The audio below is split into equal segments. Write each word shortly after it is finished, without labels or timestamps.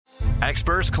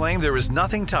Experts claim there is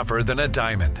nothing tougher than a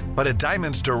diamond. But at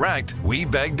Diamonds Direct, we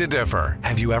beg to differ.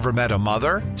 Have you ever met a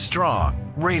mother?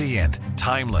 Strong, radiant,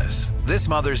 timeless. This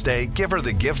Mother's Day, give her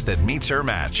the gift that meets her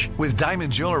match. With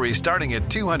diamond jewelry starting at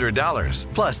 $200.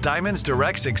 Plus Diamonds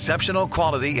Direct's exceptional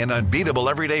quality and unbeatable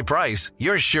everyday price,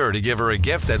 you're sure to give her a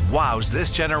gift that wows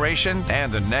this generation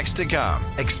and the next to come.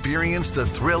 Experience the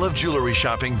thrill of jewelry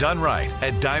shopping done right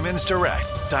at Diamonds Direct.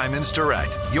 Diamonds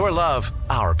Direct. Your love,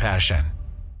 our passion.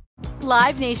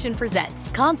 Live Nation presents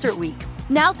Concert Week.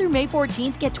 Now through May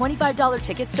 14th, get $25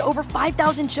 tickets to over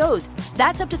 5,000 shows.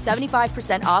 That's up to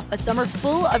 75% off a summer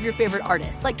full of your favorite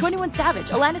artists like 21 Savage,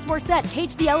 Alanis Morissette,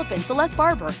 Cage the Elephant, Celeste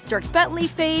Barber, Dierks Bentley,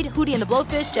 Fade, Hootie and the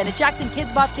Blowfish, Janet Jackson,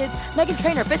 Kids Bop Kids, Meghan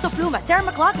Trainor, Peso Pluma, Sarah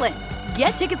McLachlan.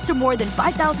 Get tickets to more than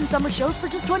 5,000 summer shows for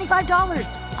just $25.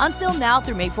 On sale now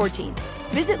through May 14th.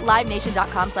 Visit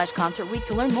LiveNation.com/Concert Week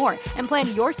to learn more and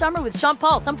plan your summer with Sean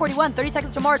Paul, Sum 41, 30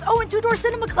 Seconds to Mars, and Two Door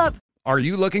Cinema Club. Are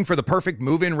you looking for the perfect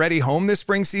move-in ready home this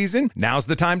spring season? Now's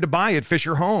the time to buy at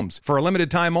Fisher Homes. For a limited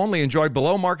time only, enjoy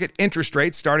below-market interest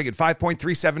rates starting at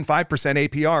 5.375%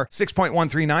 APR,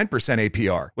 6.139%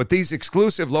 APR. With these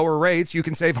exclusive lower rates, you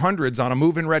can save hundreds on a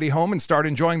move-in ready home and start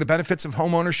enjoying the benefits of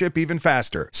home ownership even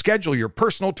faster. Schedule your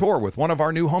personal tour with one of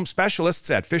our new home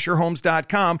specialists at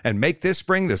FisherHomes.com and make this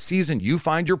spring the season you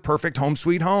find your perfect home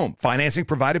sweet home. Financing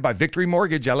provided by Victory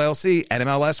Mortgage, LLC,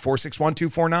 NMLS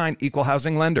 461249, Equal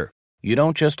Housing Lender. You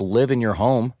don't just live in your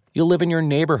home, you live in your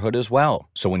neighborhood as well.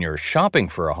 So when you're shopping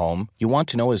for a home, you want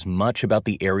to know as much about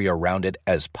the area around it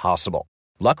as possible.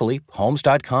 Luckily,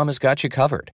 Homes.com has got you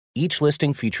covered. Each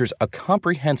listing features a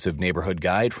comprehensive neighborhood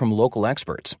guide from local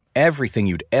experts. Everything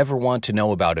you'd ever want to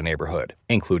know about a neighborhood,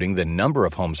 including the number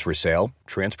of homes for sale,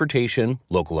 transportation,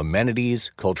 local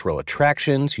amenities, cultural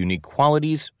attractions, unique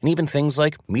qualities, and even things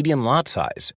like median lot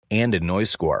size and a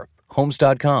noise score.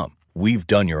 Homes.com. We've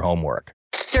done your homework.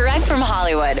 Direct from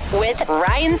Hollywood with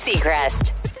Ryan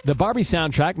Seacrest. The Barbie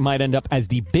soundtrack might end up as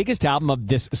the biggest album of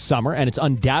this summer, and it's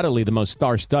undoubtedly the most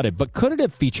star-studded, but could it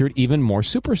have featured even more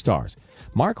superstars?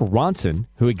 Mark Ronson,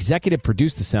 who executive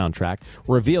produced the soundtrack,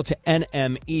 revealed to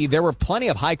NME there were plenty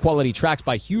of high-quality tracks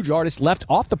by huge artists left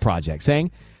off the project,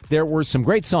 saying there were some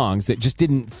great songs that just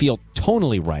didn't feel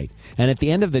tonally right, and at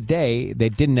the end of the day, they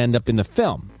didn't end up in the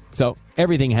film. So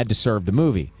everything had to serve the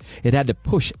movie. It had to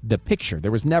push the picture.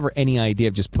 There was never any idea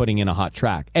of just putting in a hot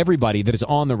track. Everybody that is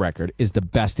on the record is the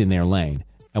best in their lane,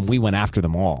 and we went after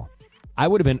them all. I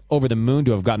would have been over the moon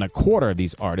to have gotten a quarter of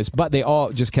these artists, but they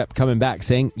all just kept coming back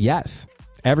saying yes.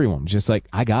 Everyone was just like,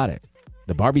 I got it.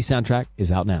 The Barbie soundtrack is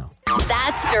out now.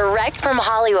 That's Direct from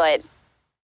Hollywood.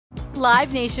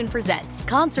 Live Nation presents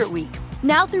Concert Week.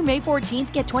 Now through May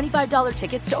 14th, get $25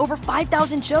 tickets to over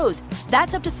 5,000 shows.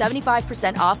 That's up to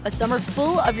 75% off a summer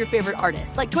full of your favorite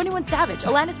artists like 21 Savage,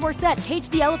 Alanis Morissette, Cage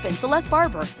the Elephant, Celeste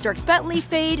Barber, Dierks Bentley,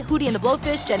 Fade, Hootie and the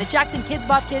Blowfish, Janet Jackson, Kids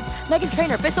Bop Kids, Meghan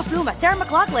Trainor, Peso Pluma, Sarah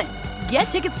McLachlan. Get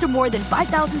tickets to more than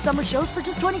 5,000 summer shows for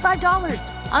just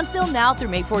 $25. On sale now through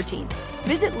May 14th.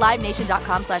 Visit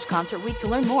LiveNation.com/Concert Week to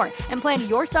learn more and plan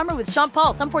your summer with Sean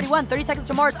Paul, Sum 41, 30 Seconds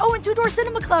to Mars, and Two Door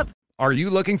Cinema Club. Are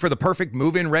you looking for the perfect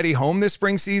move-in ready home this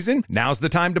spring season? Now's the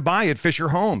time to buy at Fisher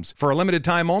Homes. For a limited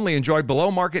time only, enjoy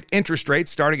below-market interest rates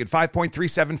starting at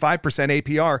 5.375%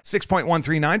 APR,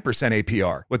 6.139%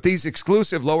 APR. With these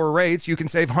exclusive lower rates, you can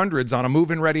save hundreds on a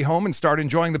move-in ready home and start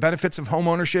enjoying the benefits of home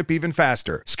ownership even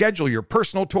faster. Schedule your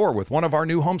personal tour with one of our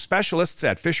new home specialists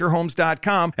at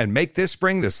FisherHomes.com and make this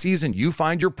spring the season you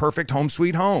find your perfect home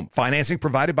sweet home. Financing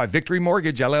provided by Victory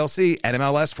Mortgage, LLC,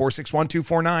 NMLS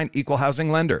 461249, Equal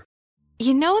Housing Lender.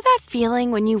 You know that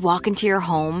feeling when you walk into your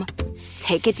home,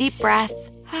 take a deep breath,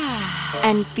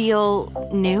 and feel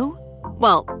new?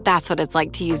 Well, that's what it's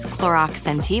like to use Clorox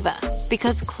Scentiva.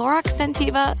 Because Clorox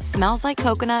Scentiva smells like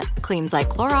coconut, cleans like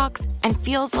Clorox, and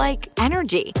feels like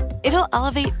energy. It'll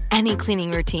elevate any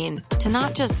cleaning routine to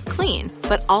not just clean,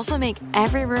 but also make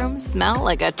every room smell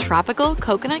like a tropical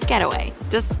coconut getaway.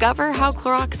 Discover how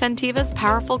Clorox Scentiva's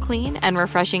powerful clean and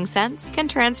refreshing scents can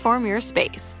transform your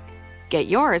space. Get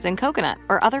yours in coconut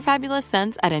or other fabulous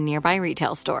scents at a nearby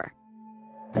retail store.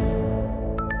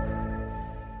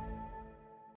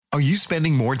 Are you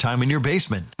spending more time in your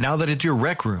basement now that it's your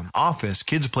rec room, office,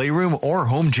 kids' playroom, or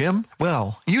home gym?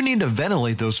 Well, you need to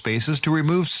ventilate those spaces to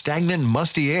remove stagnant,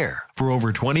 musty air. For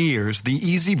over 20 years, the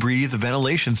Easy Breathe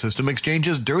ventilation system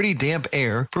exchanges dirty, damp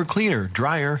air for cleaner,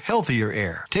 drier, healthier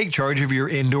air. Take charge of your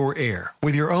indoor air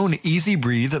with your own Easy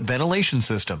Breathe ventilation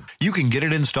system. You can get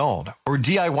it installed, or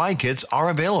DIY kits are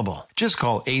available. Just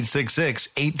call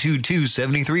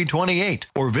 866-822-7328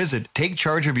 or visit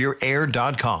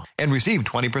takechargeofyourair.com and receive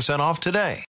 20% off today.